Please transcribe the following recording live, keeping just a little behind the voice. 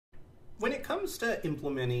When it comes to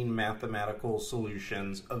implementing mathematical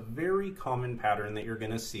solutions, a very common pattern that you're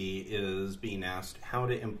going to see is being asked how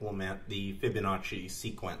to implement the Fibonacci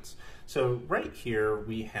sequence. So right here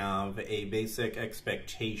we have a basic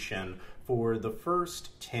expectation for the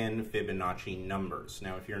first 10 Fibonacci numbers.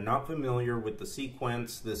 Now if you're not familiar with the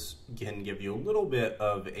sequence, this can give you a little bit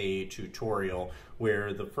of a tutorial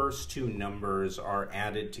where the first two numbers are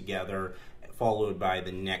added together followed by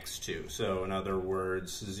the next two. So in other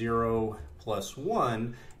words, 0 plus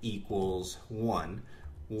 1 equals 1.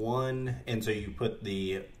 1, and so you put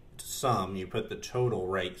the sum, you put the total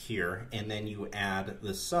right here, and then you add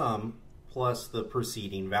the sum plus the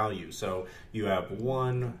preceding value. So you have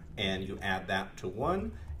 1, and you add that to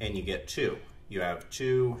 1, and you get 2. You have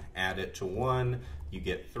 2, add it to 1, you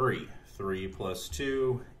get 3. 3 plus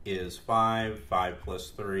 2 is 5, 5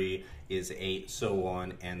 plus 3 is 8, so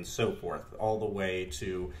on and so forth, all the way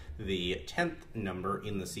to the 10th number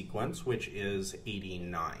in the sequence, which is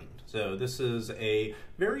 89. So this is a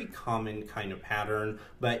very common kind of pattern,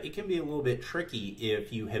 but it can be a little bit tricky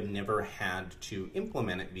if you have never had to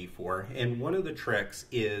implement it before. And one of the tricks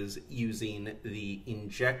is using the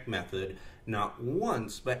inject method not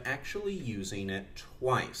once, but actually using it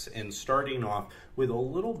twice and starting off with a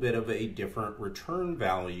little bit of a different return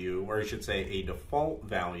value, or I should say a default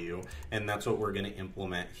value, and that's what we're going to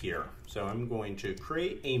implement here. So I'm going to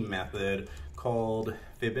create a method called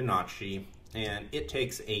Fibonacci, and it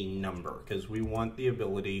takes a number because we want the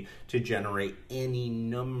ability to generate any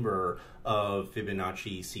number of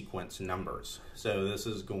Fibonacci sequence numbers. So this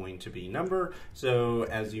is going to be number. So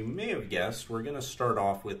as you may have guessed, we're going to start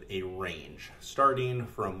off with a range, starting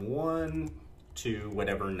from 1 to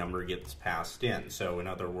whatever number gets passed in. So in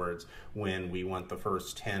other words, when we want the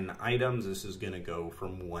first 10 items, this is going to go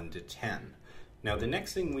from 1 to 10. Now the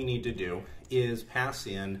next thing we need to do is pass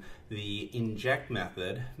in the inject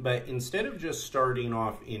method, but instead of just starting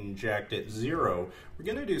off inject at 0, we're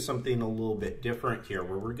going to do something a little bit different here,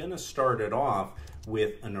 where we're going to start it off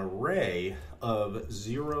with an array of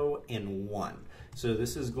 0 and 1. So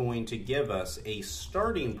this is going to give us a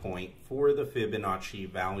starting point for the Fibonacci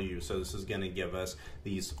value. So this is going to give us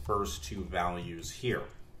these first two values here.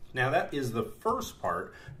 Now that is the first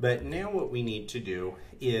part, but now what we need to do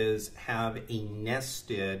is have a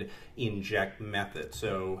nested inject method.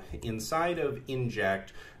 So inside of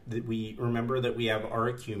inject, we remember that we have our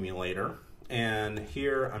accumulator, and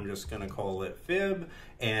here I'm just going to call it fib,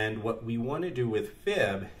 and what we want to do with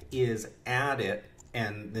fib is add it,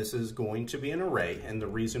 and this is going to be an array, and the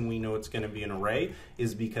reason we know it's going to be an array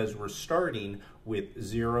is because we're starting with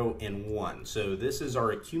 0 and 1. So this is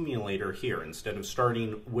our accumulator here. Instead of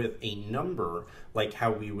starting with a number like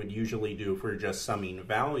how we would usually do if we're just summing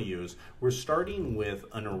values, we're starting with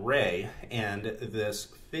an array, and this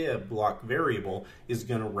fib block variable is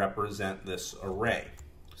going to represent this array.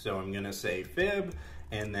 So I'm going to say fib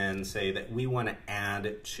and then say that we want to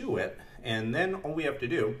add to it, and then all we have to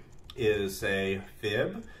do is say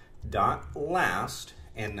fib dot last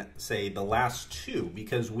and say the last two,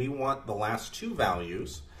 because we want the last two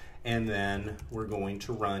values, and then we're going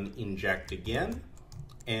to run inject again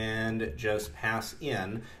and just pass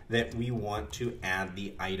in that we want to add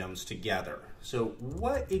the items together. So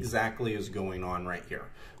what exactly is going on right here?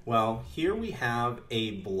 Well, here we have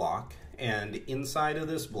a block, and inside of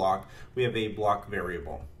this block we have a block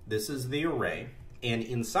variable. This is the array. And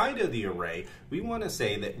inside of the array, we want to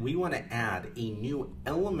say that we want to add a new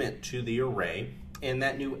element to the array, and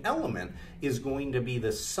that new element is going to be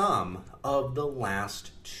the sum of the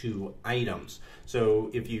last two items.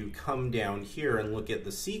 So if you come down here and look at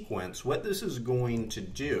the sequence, what this is going to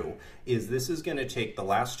do is this is going to take the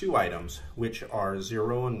last two items, which are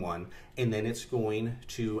 0 and 1, and then it's going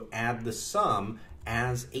to add the sum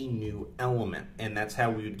as a new element, and that's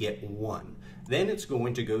how we would get 1. Then it's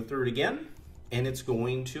going to go through it again, and it's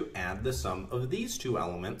going to add the sum of these two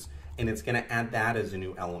elements, and it's going to add that as a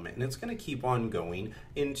new element, and it's going to keep on going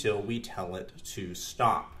until we tell it to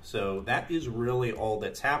stop. So that is really all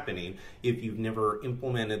that's happening. If you've never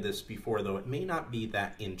implemented this before, though, it may not be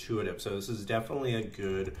that intuitive, so this is definitely a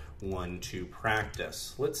good one to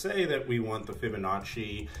practice. Let's say that we want the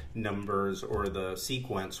Fibonacci numbers or the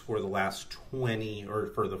sequence for the last 20, or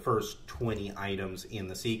for the first 20 items in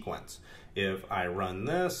the sequence. If I run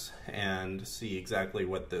this and see exactly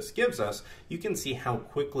what this gives us, you can see how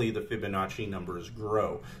quickly the Fibonacci numbers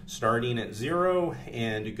grow, starting at 0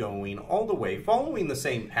 and going all the way, following the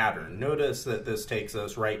same pattern. Notice that this takes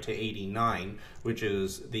us right to 89, which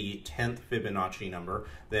is the 10th Fibonacci number,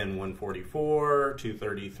 then 144,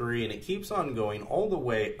 233, and it keeps on going all the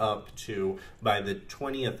way up to, by the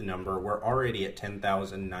 20th number, we're already at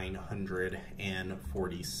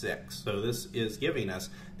 10,946. So this is giving us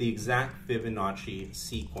the exact Fibonacci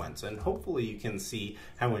sequence, and hopefully you can see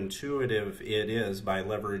how intuitive it is by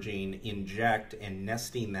leveraging Inject and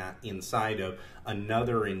nesting that inside of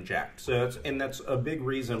another Inject. So that's a big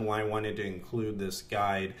reason why I wanted to include this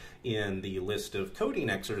guide in the list of coding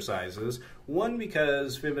exercises. One,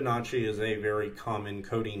 because Fibonacci is a very common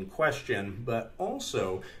coding question, but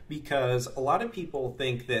also because a lot of people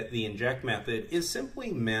think that the Inject method is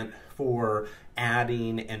simply meant for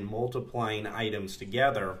adding and multiplying items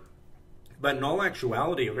together. But in all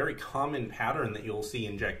actuality, a very common pattern that you'll see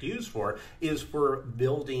Inject used for is for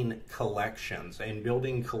building collections, and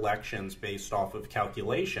building collections based off of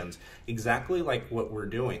calculations, exactly like what we're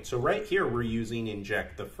doing. So right here, we're using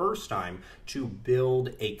Inject the first time to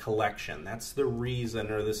build a collection. That's the reason,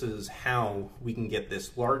 or this is how we can get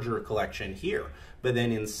this larger collection here. But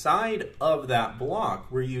then inside of that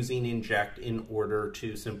block, we're using Inject in order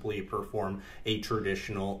to simply perform a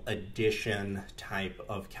traditional addition type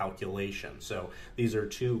of calculation. So these are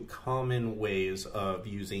two common ways of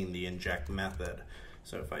using the Inject method.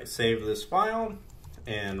 So if I save this file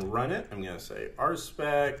and run it, I'm going to say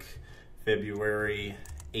rspec February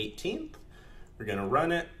 18th. We're going to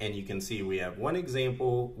run it, and you can see we have one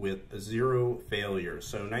example with 0 failures.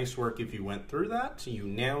 So nice work if you went through that. You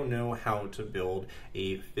now know how to build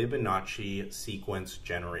a Fibonacci sequence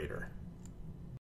generator.